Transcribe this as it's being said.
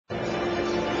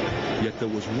there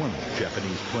was one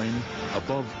Japanese plane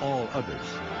above all others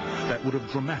that would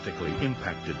have dramatically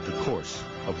impacted the course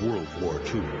of World War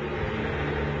II.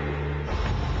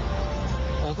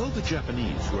 Although the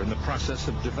Japanese were in the process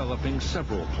of developing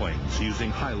several planes using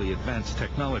highly advanced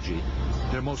technology,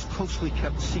 their most closely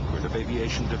kept secret of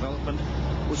aviation development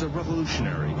was a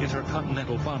revolutionary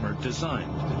intercontinental bomber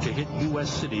designed to hit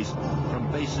U.S. cities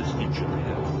from bases in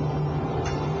Japan.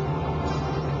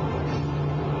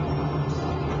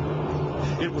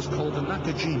 It was called the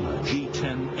Nakajima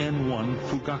G10N1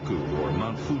 Fugacu, or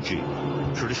Mount Fuji,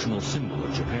 traditional symbol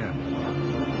of Japan.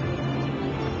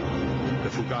 The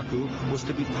Fugacu was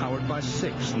to be powered by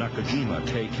 6 Nakajima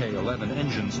KK-11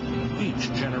 engines,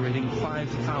 each generating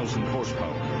 5,000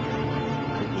 horsepower.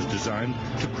 It was designed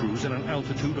to cruise at an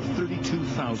altitude of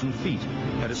 32,000 feet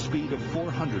at a speed of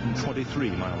 423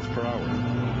 miles per hour.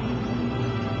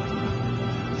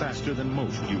 Faster than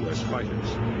most U.S. fighters,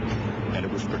 and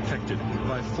it was protected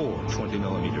by 4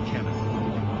 20mm cannons.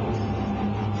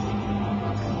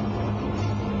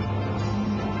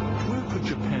 Where could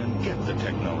Japan get the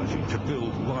technology to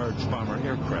build large bomber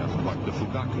aircraft like the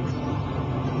Fugaku?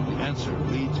 The answer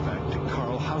leads back to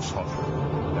Karl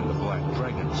Haushofer and the Black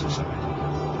Dragon Society.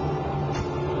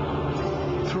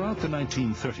 Throughout the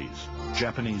 1930s,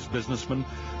 Japanese businessmen,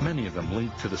 many of them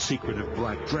linked to the secretive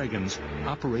Black Dragons,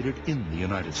 operated in the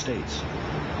United States.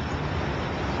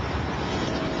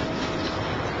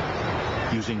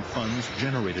 Using funds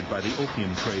generated by the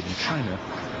opium trade in China,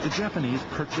 the Japanese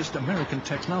purchased American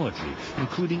technology,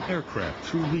 including aircraft,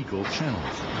 through legal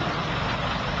channels.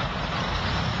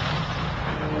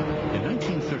 In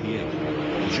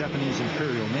 1938, the Japanese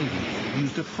Imperial Navy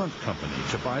used a front company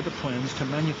to buy the plans to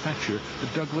manufacture the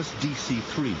Douglas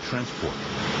DC-3 transport.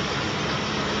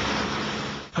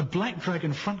 A Black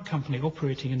Dragon front company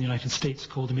operating in the United States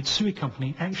called the Mitsui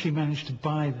Company actually managed to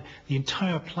buy the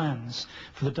entire plans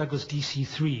for the Douglas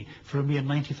DC-3 for a mere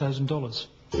 $90,000.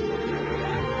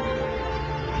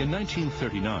 In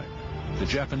 1939, the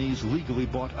Japanese legally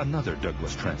bought another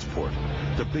Douglas transport,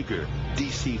 the bigger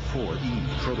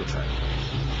DC-4E prototype.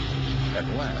 At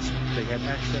last, they had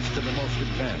access to the most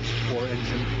advanced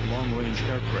 4-engine long-range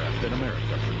aircraft that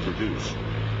America could produce.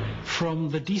 From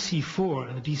the DC-4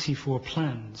 and the DC-4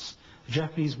 plans, the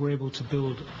Japanese were able to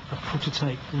build a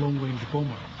prototype long-range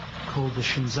bomber called the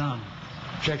Shinzan,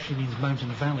 which actually means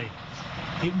mountain valley.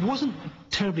 It wasn't a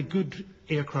terribly good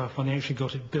aircraft when they actually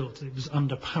got it built. It was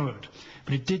underpowered,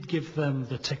 but it did give them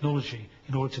the technology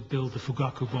in order to build the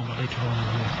Fugaku bomber later on in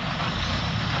the war.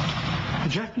 The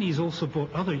Japanese also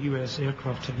bought other US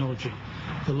aircraft technology,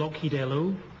 the Lockheed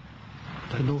LO,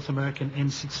 the North American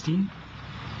N-16,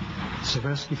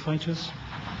 Seversky fighters,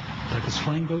 Douglas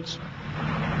flying boats.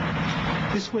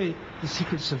 This way, the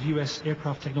secrets of US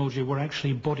aircraft technology were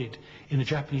actually embodied in the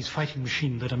Japanese fighting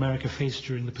machine that America faced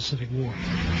during the Pacific War.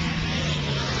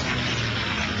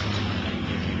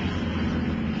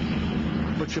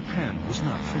 But Japan was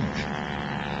not finished.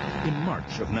 In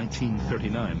March of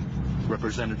 1939,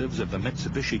 representatives of the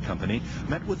Mitsubishi Company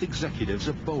met with executives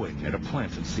of Boeing at a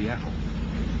plant in Seattle.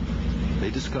 They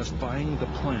discussed buying the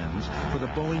plans for the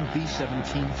Boeing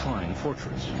B-17 Flying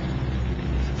Fortress.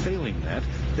 Failing that,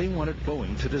 they wanted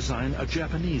Boeing to design a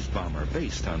Japanese bomber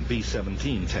based on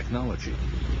B-17 technology.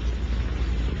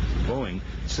 Boeing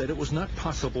said it was not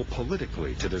possible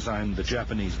politically to design the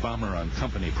Japanese bomber on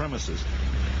company premises,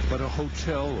 but a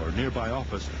hotel or nearby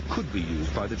office could be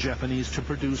used by the Japanese to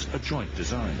produce a joint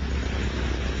design.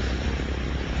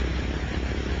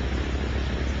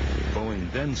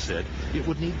 Boeing then said it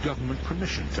would need government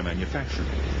permission to manufacture.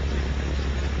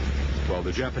 While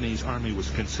the Japanese army was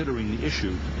considering the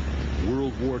issue,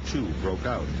 World War II broke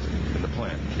out, and the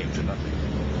plan came to nothing.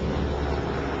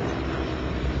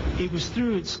 It was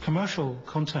through its commercial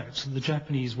contacts that the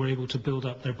Japanese were able to build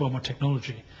up their bomber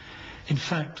technology. In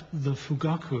fact, the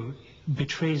Fugaku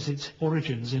betrays its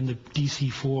origins in the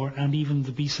DC-4 and even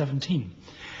the B-17.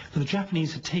 But the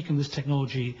Japanese had taken this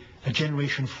technology a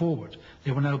generation forward.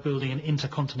 They were now building an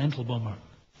intercontinental bomber.